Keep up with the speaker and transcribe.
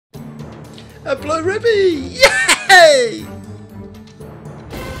A blue ruby! Yay!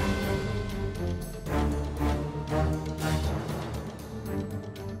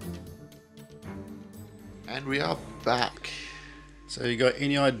 And we are back. So you got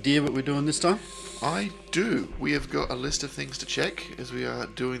any idea what we're doing this time? I do. We have got a list of things to check as we are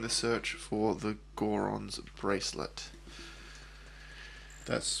doing the search for the Goron's bracelet.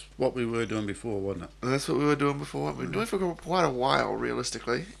 That's what we were doing before, wasn't it? That's what we were doing before. We've been doing it for quite a while,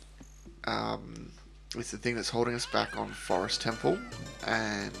 realistically. It's the thing that's holding us back on Forest Temple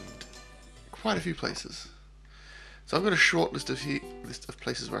and quite a few places. So I've got a short list of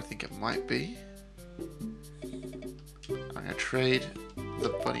places where I think it might be. I'm going to trade the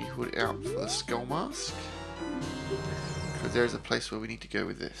bunny hood out for the skull mask, because there's a place where we need to go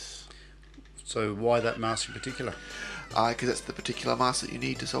with this. So why that mask in particular? Because that's the particular mask that you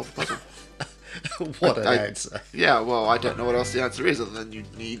need to solve the puzzle. What an answer. Yeah, well, I don't know what else the answer is other than you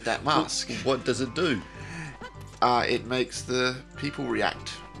need that mask. What does it do? It makes the people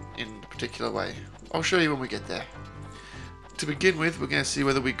react in a particular way. I'll show you when we get there. To begin with, we're going to see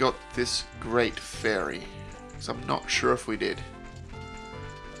whether we got this great fairy. So I'm not sure if we did.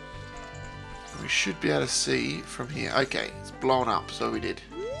 We should be able to see from here. Okay, it's blown up, so we did.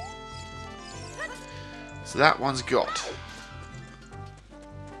 So that one's got.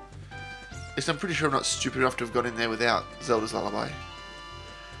 At least I'm pretty sure I'm not stupid enough to have gone in there without Zelda's Lullaby.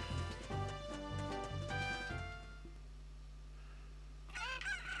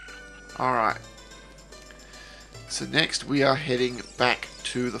 Alright. So next we are heading back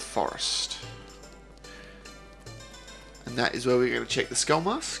to the forest. And that is where we're going to check the skull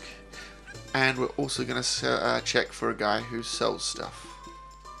mask. And we're also going to check for a guy who sells stuff.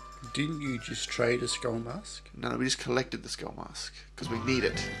 Didn't you just trade a skull mask? No, we just collected the skull mask. Because we need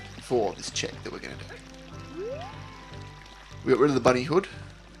it for this check that we're going to do. We got rid of the bunny hood.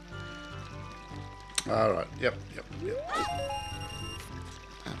 Alright, yep.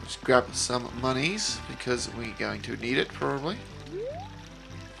 And just grab some monies, because we're going to need it, probably.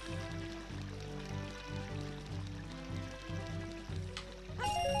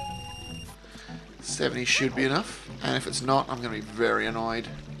 $70 should be enough, and if it's not, I'm going to be very annoyed.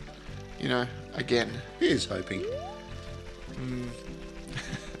 You know, again. Here's hoping.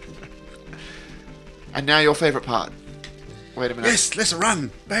 And now your favourite part. Wait a minute. Yes, let's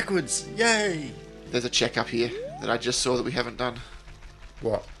run backwards. Yay! There's a check up here that I just saw that we haven't done.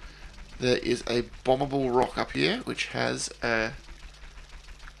 What? There is a bombable rock up here, which has a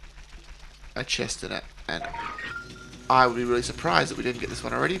chest in it, and I would be really surprised that we didn't get this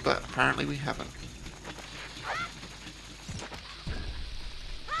one already, but apparently we haven't.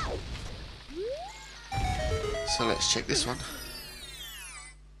 So let's check this one.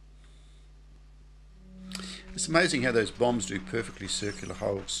 It's amazing how those bombs do perfectly circular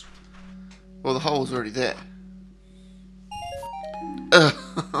holes. Well, the hole's already there.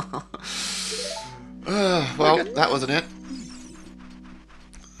 Well, that wasn't it.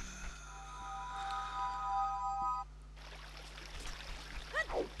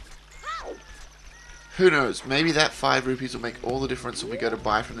 Who knows? Maybe that 5 rupees will make all the difference when we go to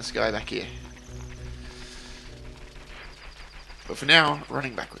buy from this guy back here. But for now,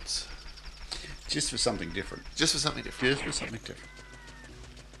 running backwards. Just for something different. Just for something different. Just for something different.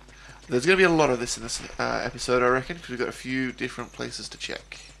 There's going to be a lot of this in this episode, I reckon, because we've got a few different places to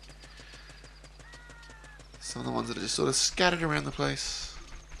check. Some of the ones that are just sort of scattered around the place.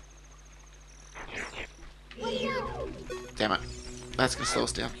 Damn it. That's going to slow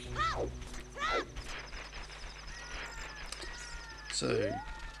us down. So,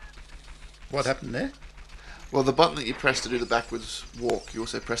 what happened there? Well, the button that you press to do the backwards walk, you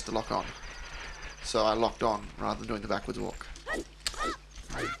also press to lock on. So I locked on rather than doing the backwards walk.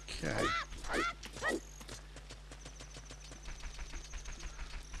 Okay.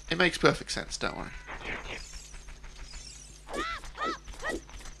 It makes perfect sense, don't worry.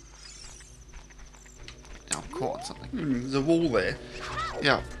 Now I'm caught on something. There's a wall there.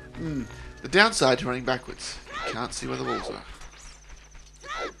 Yeah. The downside to running backwards, you can't see where the walls are.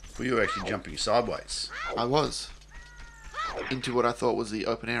 Well, you were actually jumping sideways. I was. Into what I thought was the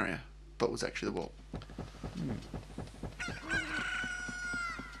open area, but was actually the wall.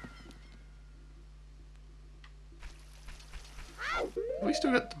 We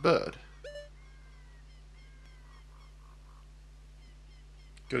still got the bird.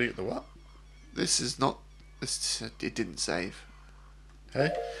 Gotta get the what? This is not... it didn't save.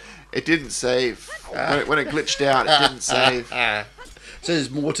 Hey? It didn't save. When it glitched out, it didn't save. So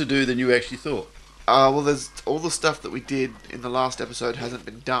there's more to do than you actually thought? Well, there's all the stuff that we did in the last episode hasn't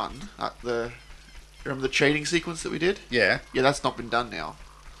been done. Remember the trading sequence that we did? Yeah. Yeah, that's not been done now.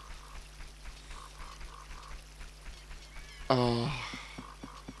 Oh.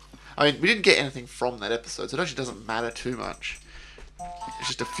 I mean, we didn't get anything from that episode, so it actually doesn't matter too much. It's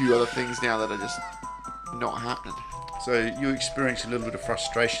just a few other things now that are just not happening. So you're experiencing a little bit of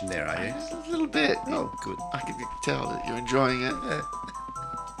frustration there, are you? Just a little bit. Oh, good. I can tell that you're enjoying it. Yeah.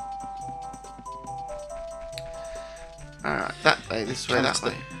 Alright, that way, this way, that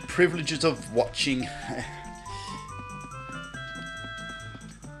way. Privileges of watching.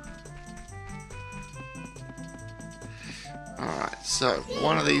 Alright, so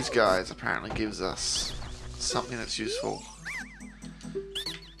one of these guys apparently gives us something that's useful.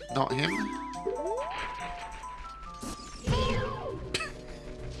 Not him.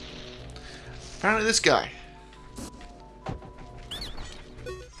 Apparently this guy.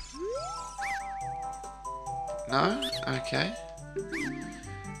 No? Okay.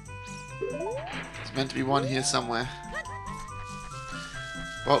 There's meant to be one here somewhere.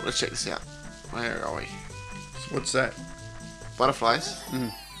 Well, let's check this out. Where are we? So what's that? Butterflies.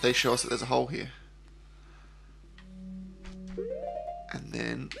 Mm. They show us that there's a hole here. And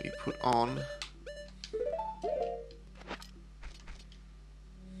then we put on...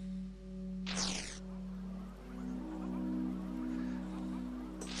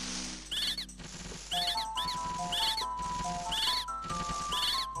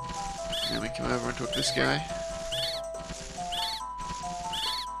 And we come over and talk to this guy.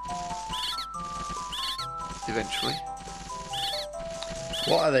 Eventually.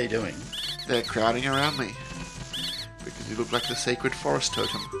 What are they doing? They're crowding around me. Because you look like the sacred forest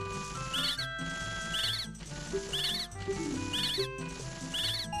totem.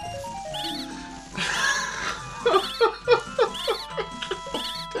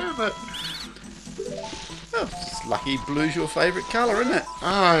 Damn it. Oh, it's lucky blue's your favourite colour, isn't it?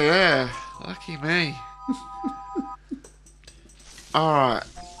 Oh yeah. Lucky me. Alright.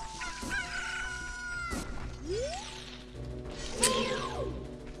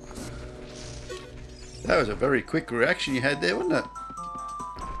 That was a very quick reaction you had there, wasn't it?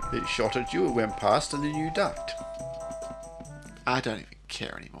 It shot at you, it went past, and then you ducked. I don't even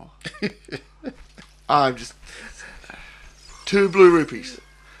care anymore. I'm just... 2 blue rupees.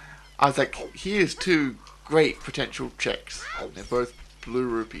 I was like, here's 2 great potential checks. They're both blue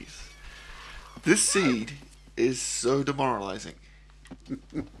rupees. This seed is so demoralizing.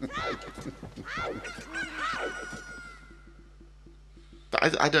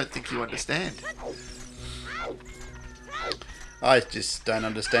 But I don't think you understand. I just don't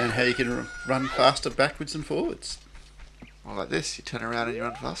understand how you can run faster backwards and forwards. Well, like this, you turn around and you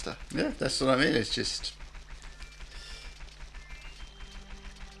run faster. Yeah, that's what I mean. It's just...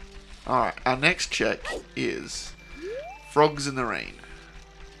 Alright, our next check is Frogs in the Rain.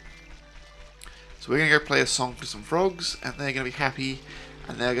 So we're going to go play a song for some frogs, and they're going to be happy,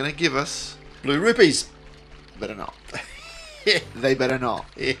 and they're going to give us... Blue rupees! Better not. They better not.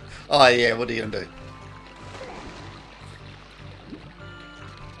 Yeah. Oh yeah, what are you going to do?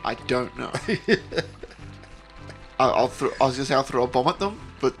 I don't know. I was going to say I'll throw a bomb at them,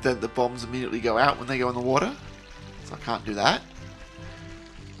 but then the bombs immediately go out when they go in the water. So I can't do that.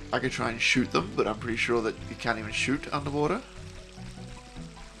 I could try and shoot them, but I'm pretty sure that you can't even shoot underwater.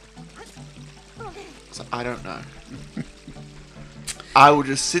 So I don't know. I will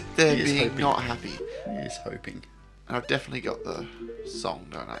just sit there being hoping. not happy. He is hoping. And I've definitely got the song,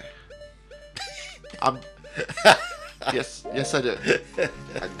 don't I? I'm... Yes, I do.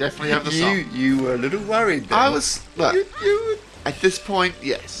 I definitely have the song. You were a little worried then. I was... Look, You at this point,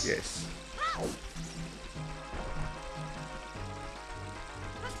 yes. Yes.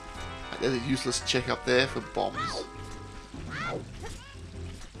 There's a useless check up there for bombs.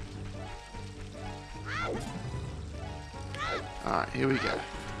 Alright, here we go.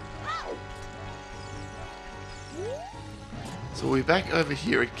 So we'll be back over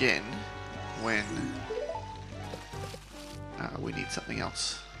here again when we need something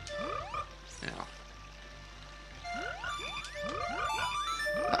else. Now.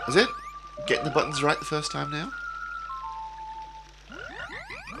 That was it. Getting the buttons right the first time now.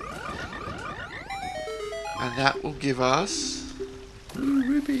 And that will give us... Blue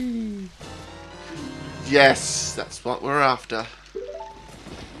rupee. Yes, that's what we're after.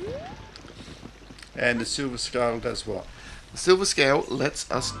 And the silver scale does what? The silver scale lets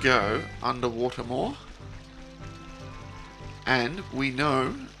us go underwater more. And we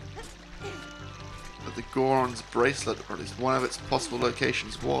know that the Goron's bracelet, or at least one of its possible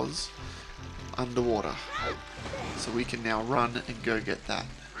locations, was underwater. So we can now run and go get that.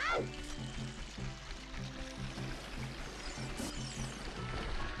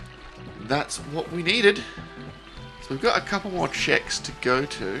 That's what we needed. So we've got a couple more checks to go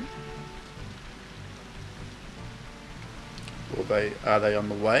to. Or are they on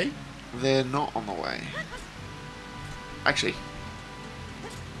the way? They're not on the way. Actually,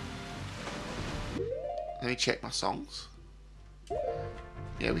 let me check my songs.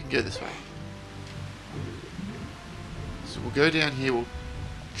 Yeah, we can go this way. So we'll go down here, we'll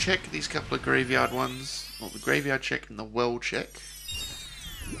check these couple of graveyard ones. Well, the graveyard check and the well check.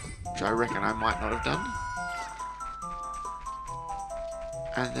 Which I reckon I might not have done.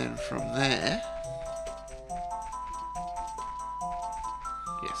 And then from there...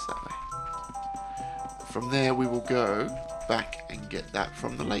 Yes, that way. From there we will go back and get that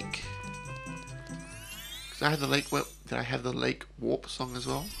from the lake. Because I had the lake... Well, did I have the lake warp song as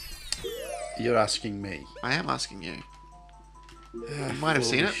well? You're asking me. I am asking you. You might have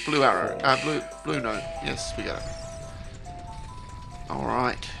seen it. Blue arrow. Blue note. Yes, we got it.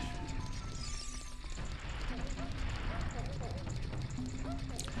 Alright.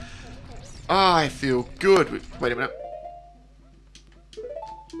 I feel good. Wait a minute.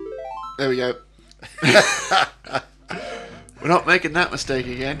 There we go. We're not making that mistake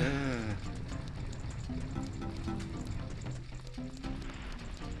again.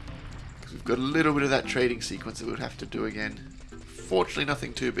 We've got a little bit of that trading sequence that we would have to do again. Fortunately,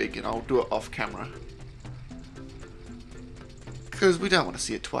 nothing too big, and I'll do it off camera. Because we don't want to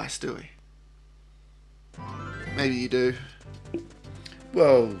see it twice, do we? Maybe you do.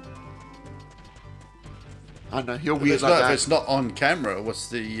 Well, I don't know, you're weird like if that. it's not on camera, what's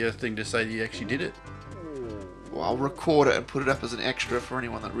the thing to say that you actually did it? Well, I'll record it and put it up as an extra for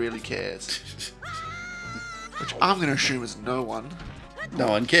anyone that really cares. Which I'm going to assume is no one. No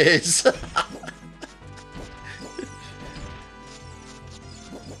one cares.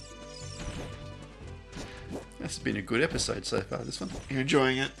 That's been a good episode so far, this one. You're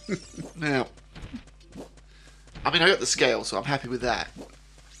enjoying it? Now, I mean, I got the scale, so I'm happy with that.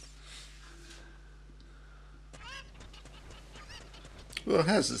 Well, it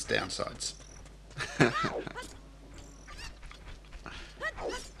has its downsides.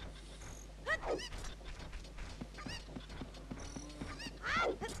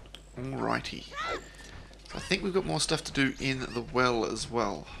 Alrighty. So I think we've got more stuff to do in the well as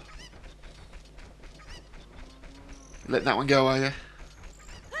well. Letting that one go, are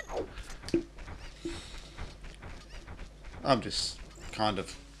you? I'm just kind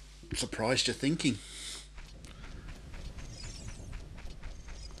of surprised you're thinking.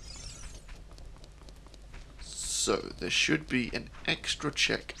 So there should be an extra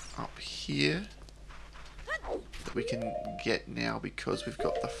check up here that we can get now because we've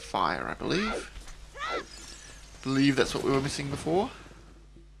got the fire, I believe. Believe that's what we were missing before.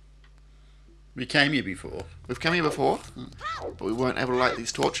 We came here before. We've come here before, but we weren't able to light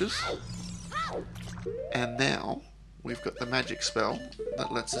these torches. And now we've got the magic spell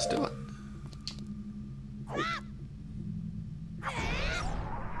that lets us do it.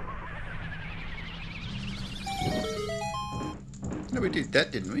 No, we did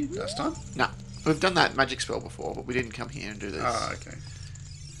that, didn't we, last time? No, we've done that magic spell before, but we didn't come here and do this. Ah, okay.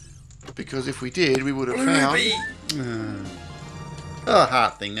 Because if we did, we would have found... Oh,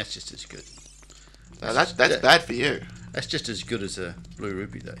 heart thing, that's just as good. That's bad for you. That's just as good as a blue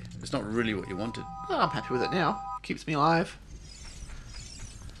rupee, though. It's not really what you wanted. Oh, I'm happy with it now. Keeps me alive.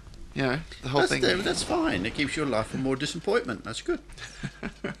 You know, the whole thing... That's fine. It keeps you alive from more disappointment. That's good.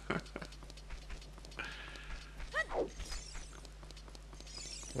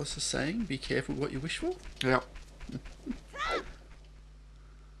 What's the saying? Be careful what you wish for? Yeah.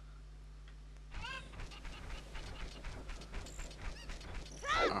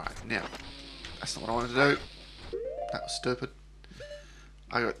 Alright, now. That's not what I wanted to do. That was stupid.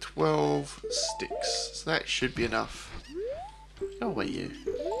 I got 12 sticks, so that should be enough. Go away, you.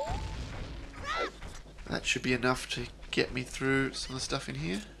 That should be enough to get me through some of the stuff in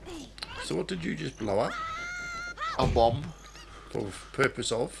here. So what did you just blow up? A bomb. For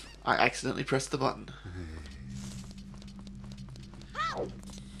purpose of? I accidentally pressed the button.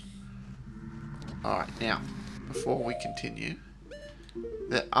 Alright, now, before we continue,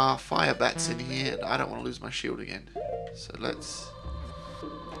 there are fire bats in here, and I don't want to lose my shield again. So let's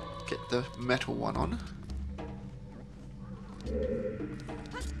get the metal one on.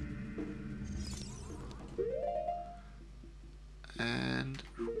 And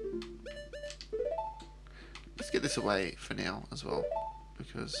let's get this away for now as well,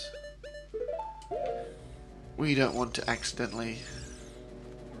 because we don't want to accidentally...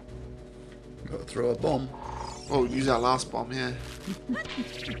 Got to throw a bomb. Oh, use our last bomb, yeah.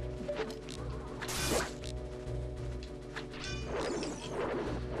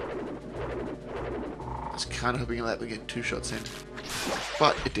 I was kind of hoping that we get 2 shots in,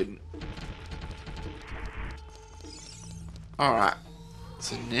 but it didn't. Alright.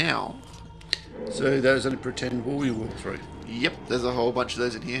 So now... So those only pretend wall you walk through. Yep, there's a whole bunch of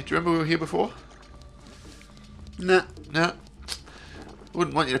those in here. Do you remember we were here before? Nah. No.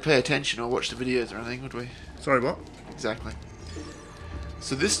 Wouldn't want you to pay attention or watch the videos or anything, would we? Sorry, what? Exactly.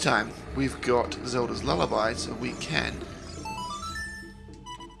 So this time, we've got Zelda's Lullaby, so we can...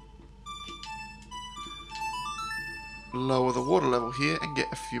 lower the water level here and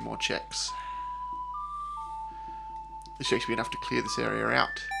get a few more checks. This should actually be enough to clear this area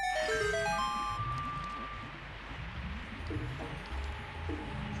out.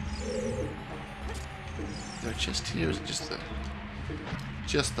 Is there a chest here, or is it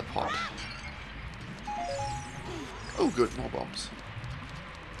just the pot? Oh good, more bombs.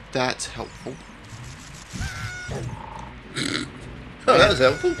 That's helpful. Oh, that was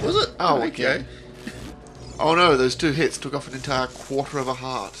helpful, was it? Oh, okay. Oh no, those 2 hits took off an entire quarter of a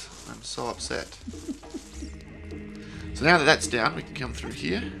heart. I'm so upset. So now that that's down, we can come through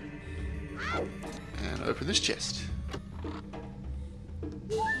here and open this chest.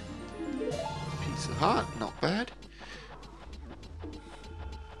 Piece of heart, not bad.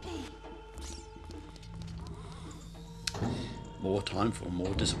 More time for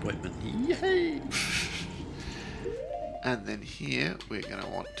more disappointment. Yay! And then here, we're going to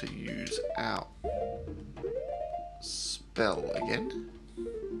want to use our spell again.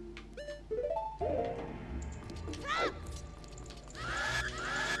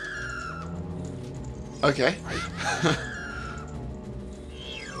 Okay.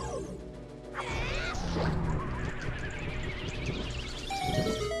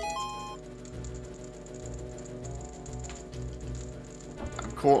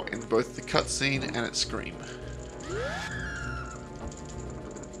 I'm caught in both the cutscene and its scream.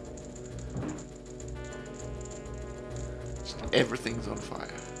 Just everything's on fire.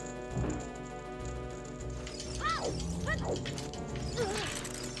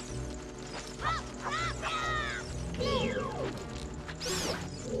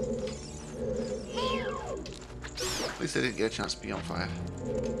 At least I didn't get a chance to be on fire.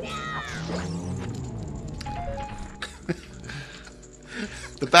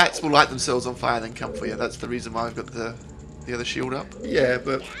 The bats will light themselves on fire then come for you. That's the reason why I've got the other shield up. Yeah,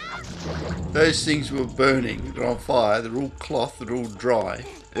 but those things were burning. They're on fire. They're all cloth. They're all dry.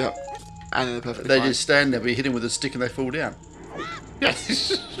 Yeah. And they're perfectly They fine. just stand there, but you hit them with a stick and they fall down.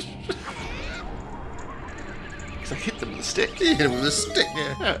 Yes. Because I hit them with a stick. You hit them with a stick,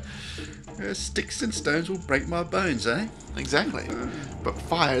 yeah. Yeah. Sticks and stones will break my bones, eh? Exactly. But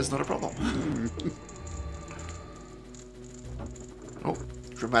fire is not a problem. Oh,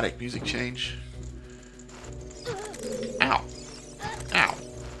 dramatic music change. Ow. Ow.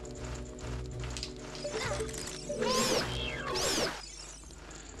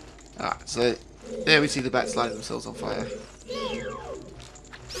 Alright, so there we see the bats lighting themselves on fire.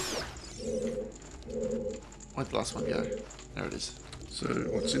 Where'd the last one go? There it is. So,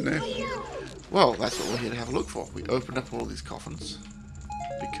 what's in there? Well, that's what we're here to have a look for. We opened up all these coffins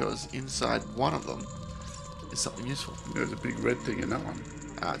because inside one of them is something useful. There's a big red thing in that one.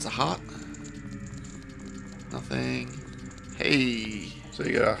 It's a heart. Nothing. Hey. So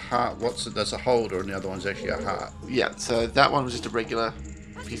you got a heart. What's it? That's a holder, and the other one's actually a heart. Yeah, so that one was just a regular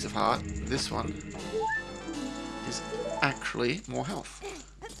piece of heart. This one is actually more health,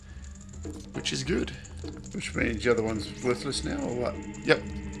 which is good. Which means the other one's worthless now, or what? Yep.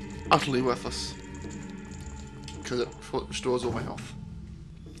 Utterly worthless. Because it restores all my health.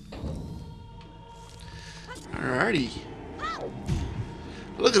 Alrighty.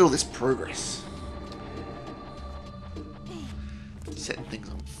 Look at all this progress. Setting things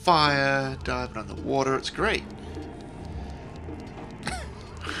on fire, diving underwater, it's great.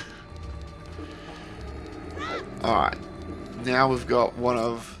 Alright. Now we've got one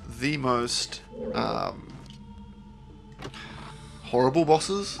of the most horrible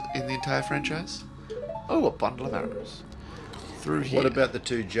bosses in the entire franchise. Oh, a bundle of arrows. Through here. What about the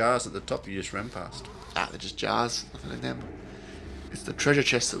 2 jars at the top you just ran past? They're just jars, nothing in them. It's the treasure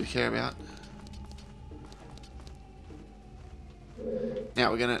chest that we care about.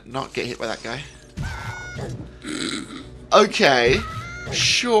 Now we're gonna not get hit by that guy. Okay,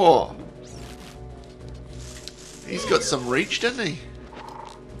 sure. He's got some reach, doesn't he?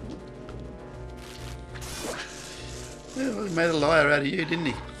 Well, he made a liar out of you, didn't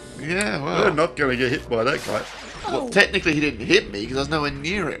he? Yeah, We're well. not going to get hit by that guy. Well, technically he didn't hit me because I was nowhere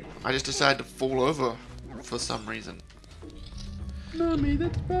near him. I just decided to fall over for some reason. Mummy,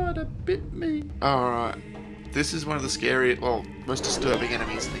 that spider bit me. Alright. This is one of the scary, well, most disturbing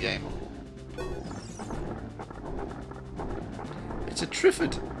enemies in the game. It's a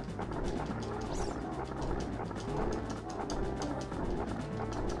Triffid.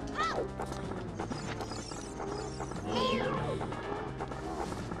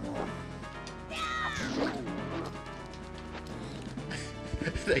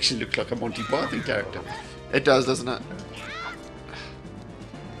 It actually looks like a Monty Python character. It does, doesn't it?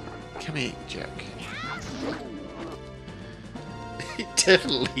 Come here, Jack. It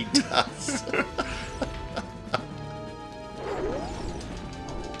definitely does.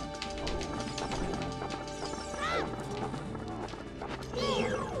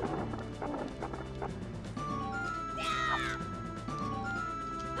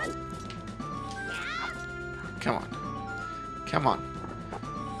 Come on. Come on.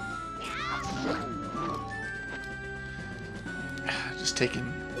 Just taking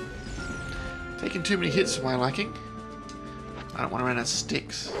too many hits for my liking. I don't want to run out of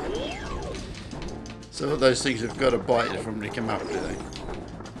sticks. So all those things have got to bite it for them to come up, do they?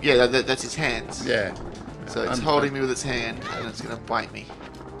 Yeah, that's its hands. Yeah. So it's holding me with its hand, and it's going to bite me.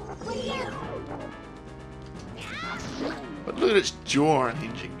 But look at its jaw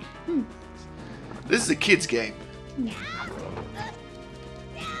unhinging. This is a kid's game.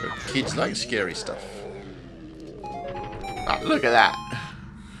 But kids like scary stuff. Oh, look at that.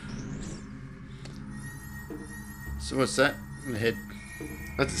 So what's that? In the head.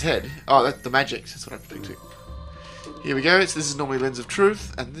 That's its head. Oh, that's the magic. That's what I predicted. Here we go. This is normally Lens of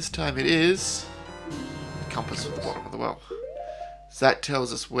Truth, and this time it is the compass at the bottom of the well. So that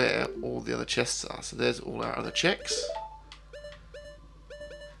tells us where all the other chests are. So there's all our other checks.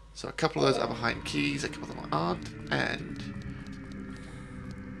 So a couple of those are behind keys, a couple of them aren't, and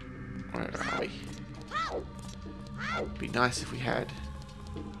where are we? It'd be nice if we had.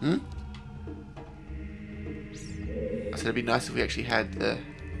 Hmm? I said it'd be nice if we actually had the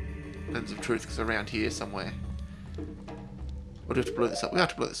Lens of Truth, because around here somewhere. Or do we have to blow this up? We have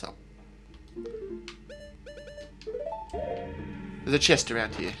to blow this up. There's a chest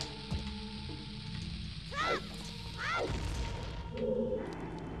around here.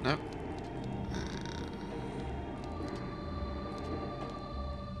 Nope.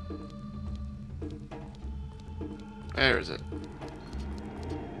 Where is it?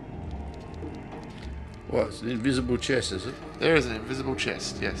 What? It's an invisible chest, is it? There is an invisible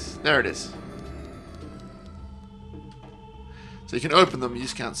chest, yes. There it is. So you can open them, you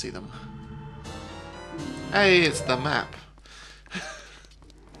just can't see them. Hey, it's the map.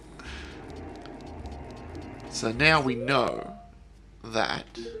 So now we know that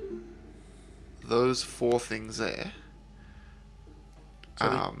those four things there.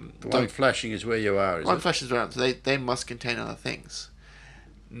 So the one flashing is where you are, is One it? flashes around, so they must contain other things.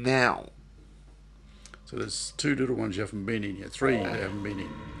 Now. So there's two little ones you haven't been in yet. Three you haven't been in.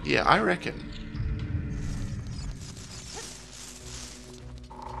 Yeah, I reckon.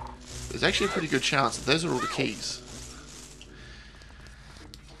 There's actually a pretty good chance that those are all the keys.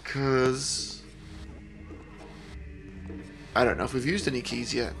 Because I don't know if we've used any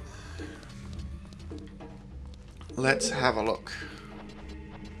keys yet. Let's have a look.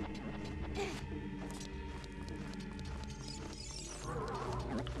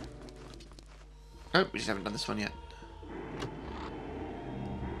 Nope, we just haven't done this one yet.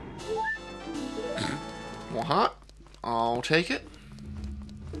 More heart. I'll take it.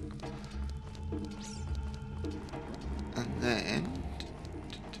 And then...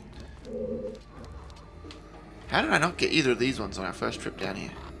 How did I not get either of these ones on our first trip down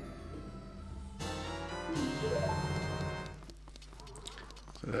here?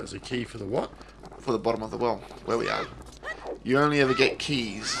 So that's a key for the what? For the bottom of the well, where we are. You only ever get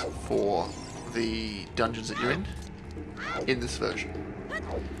keys for the dungeons that you're in this version.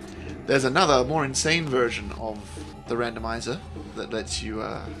 There's another, more insane version of the randomizer that lets you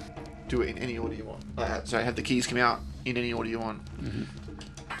do it in any order you want. Sorry, have the keys come out in any order you want. Mm-hmm.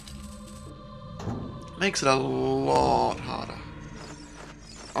 Makes it a lot harder.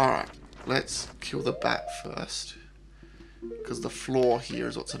 Alright, let's kill the bat first. Because the floor here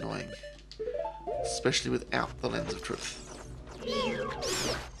is what's annoying. Especially without the Lens of Truth.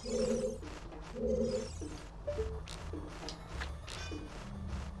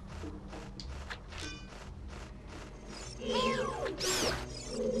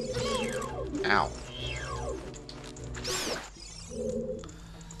 Ow.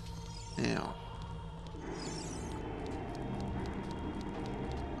 Now.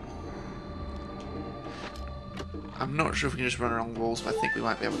 I'm not sure if we can just run along walls, but I think we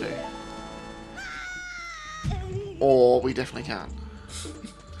might be able to. Or we definitely can't.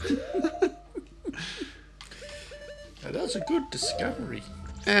 Now, that was a good discovery.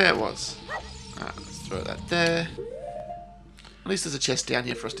 Yeah, it was. Alright, let's throw that there. At least there's a chest down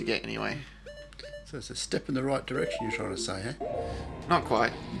here for us to get anyway. So it's a step in the right direction you're trying to say, huh? Not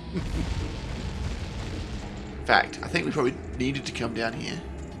quite. In fact, I think we probably needed to come down here.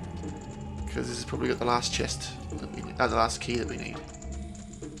 Because this has probably got the last chest that we need, the last key that we need.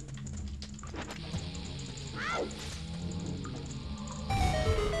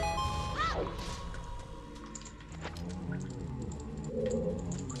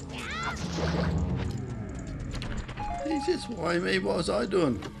 Jesus, why me? What was I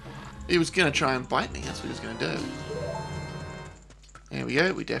doing? He was going to try and bite me. That's what he was going to do. There we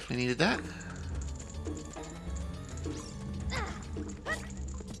go. We definitely needed that.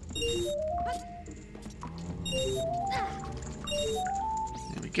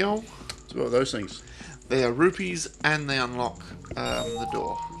 There we go. So what are those things? They are rupees and they unlock the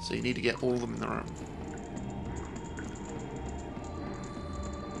door. So you need to get all of them in the room.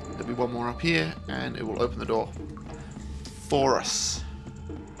 There'll be one more up here and it will open the door for us.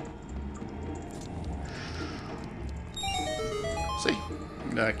 See?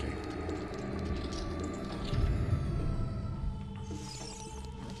 Okay.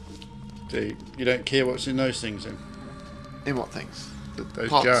 So you don't care what's in those things then? In what things? Those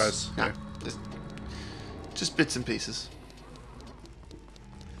Pots. jars? No, Yeah. just bits and pieces.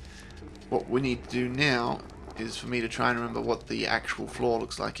 What we need to do now is for me to try and remember what the actual floor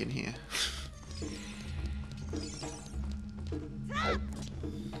looks like in here.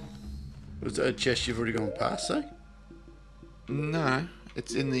 Was that a chest you've already gone past, though? No,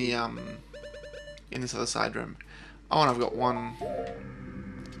 it's in the in this other side room. Oh, and I've got one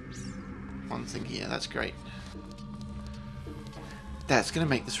thing here. That's great. That's gonna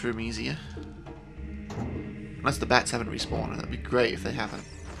make this room easier. Unless the bats haven't respawned, that'd be great if they haven't.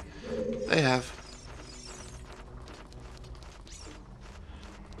 They have.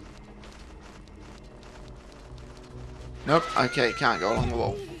 Nope. Okay, can't go along the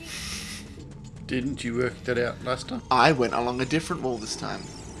wall. Didn't you work that out last time? I went along a different wall this time.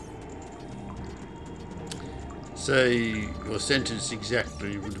 So your sentence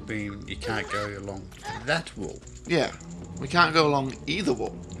exactly would have been, you can't go along that wall. Yeah, we can't go along either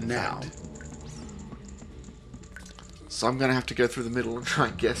wall Now. So I'm gonna have to go through the middle and try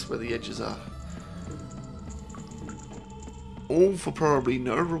and guess where the edges are. All for probably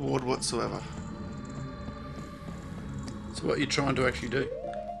no reward whatsoever. So what are you trying to actually do?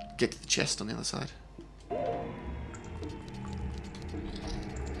 Get to the chest on the other side.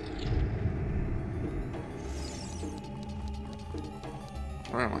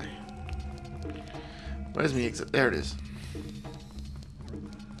 Where am I? Where's my exit? There it is.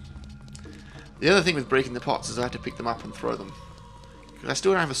 The other thing with breaking the pots is I have to pick them up and throw them. Because I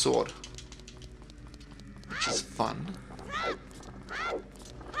still don't have a sword. Which is fun.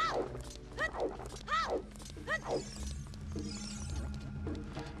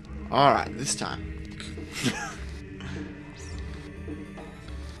 Alright, this time.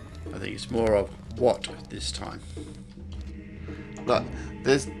 I think it's more of what this time. Look,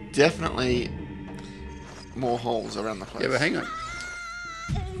 there's definitely more holes around the place. Yeah, but hang on.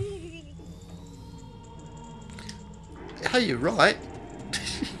 Hey, you're right.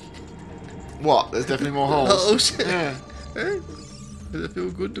 What? There's definitely more holes. Oh, Yeah. Hey, does it feel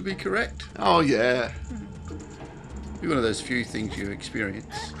good to be correct? Oh, yeah. You're one of those few things you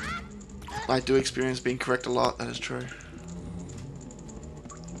experience. I do experience being correct a lot, that is true.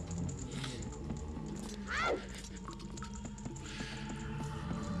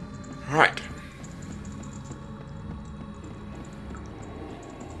 Right.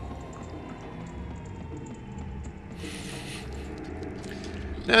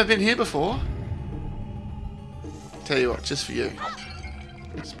 Never been here before. Tell you what, just for you.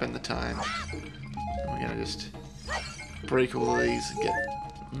 Spend the time. We're gonna just break all of these and get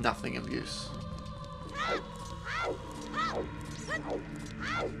nothing of use.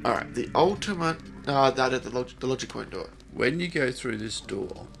 Alright, the ultimate... the logic won't do it. When you go through this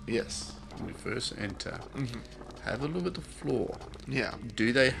door, Yes. when you first enter, have a look at the floor. Yeah.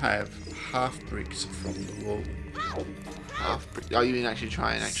 Do they have half bricks from the wall? Half brick. Oh, you mean actually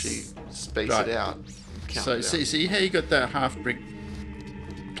try and actually space Right. it out? Count So it out. see how you got that half brick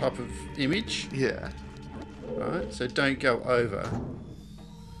type of image? Yeah. Right, so don't go over.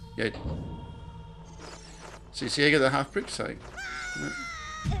 Yeah. See how you got the half brick? So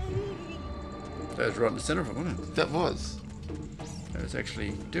that was right in the centre of it, wasn't it? That was. That was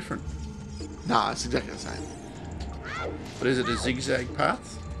actually different. No, it's exactly the same. But is it a zigzag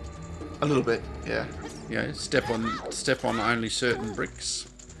path? A little bit, yeah. You know, step on only certain bricks.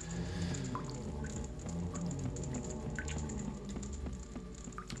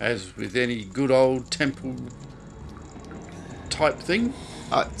 As with any good old temple type thing.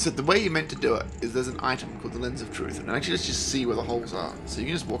 So the way you're meant to do it is there's an item called the Lens of Truth, and actually let's just see where the holes are. So you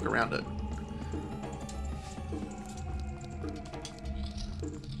can just walk around it.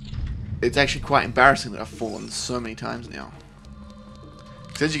 It's actually quite embarrassing that I've fallen so many times now.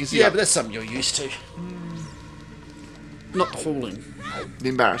 'Cause as you can see, Yeah, but that's something you're used to. Not the falling. the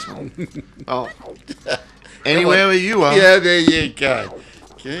embarrassment. Oh, anywhere where you are. Yeah, there you go.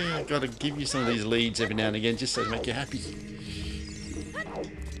 Okay, I've got to give you some of these leads every now and again just so to make you happy.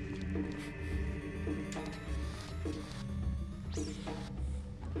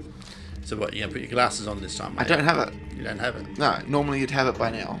 So what, you going to put your glasses on this time, mate? I don't have it. You don't have it? No, normally you'd have it by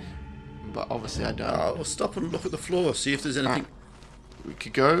now. But obviously I don't. Oh, well, stop and look at the floor, see if there's anything... We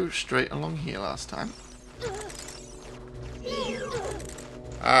could go straight along here last time.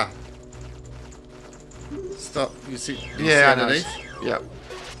 Ah. Stop. You see Yeah, I know. underneath? Yep.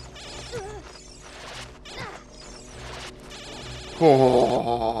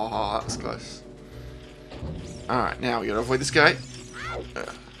 Oh, that's close. Alright, now we gotta avoid this guy.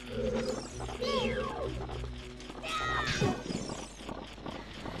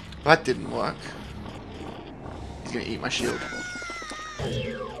 That didn't work. He's gonna eat my shield.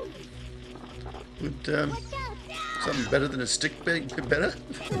 Would something better than a stick be better?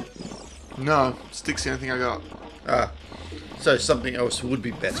 No, stick's the only thing I got. Ah. So something else would be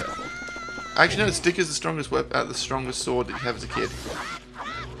better. Actually, no, the stick is the strongest the strongest sword that you have as a kid.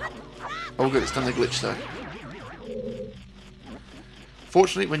 Oh good, it's done the glitch though.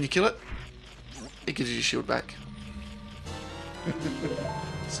 Fortunately, when you kill it, it gives you your shield back.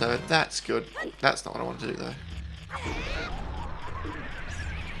 So that's good. That's not what I want to do though.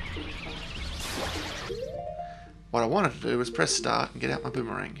 What I wanted to do was press start and get out my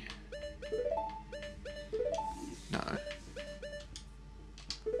boomerang. No.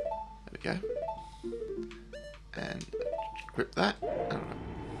 There we go. And grip that. I don't know.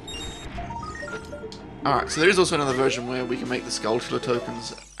 Alright, so there is also another version where we can make the Skull Chiller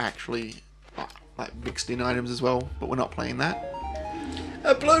tokens actually like mixed in items as well, but we're not playing that.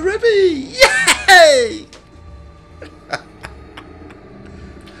 A blue ruby! Yay!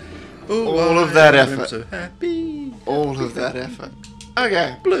 All of that effort. I'm so happy. All of that effort.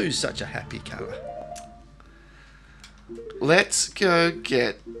 Okay. Blue's such a happy colour. Let's go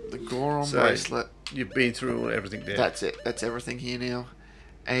get the Goron bracelet. You've been through everything there. That's it. That's everything here now.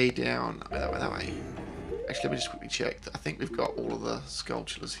 A down. Oh, that way. Actually, let me just quickly check. I think we've got all of the Skull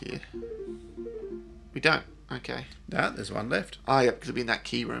Chillers here. We don't. Okay. No, there's one left. Oh, yeah, because it'll be in that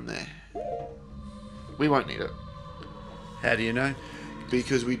key room there. We won't need it. How do you know?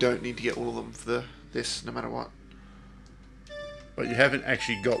 Because we don't need to get all of them for this, no matter what. But you haven't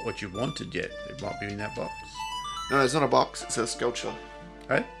actually got what you wanted yet. It might be in that box. No, it's not a box. It's a Skull Chiller.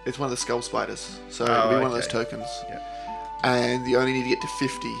 Hey? It's one of the Skull Spiders. So it'll be one of those tokens. Yeah. And you only need to get to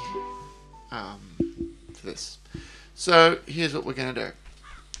 50 for this. So here's what we're going to do.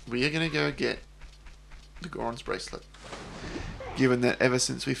 We are going to go get the Goron's bracelet. Given that ever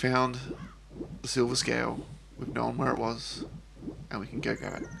since we found the silver scale, we've known where it was, and we can go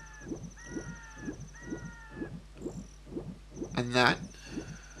grab it. And that,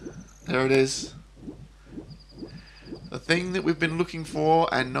 there it is. The thing that we've been looking for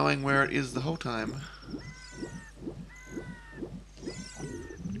and knowing where it is the whole time.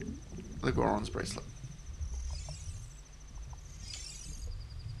 The Goron's bracelet.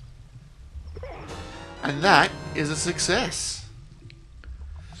 And that is a success.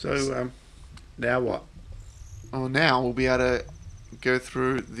 So, now what? Well, now we'll be able to go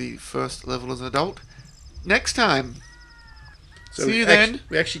through the first level as an adult next time. So see you then.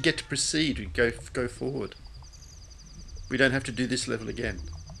 We actually get to proceed. We go forward. We don't have to do this level again.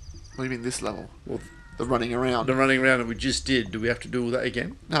 What do you mean this level? Well, the running around. the running around that we just did. Do we have to do all that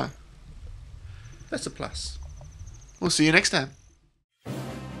again? No. That's a plus. We'll see you next time.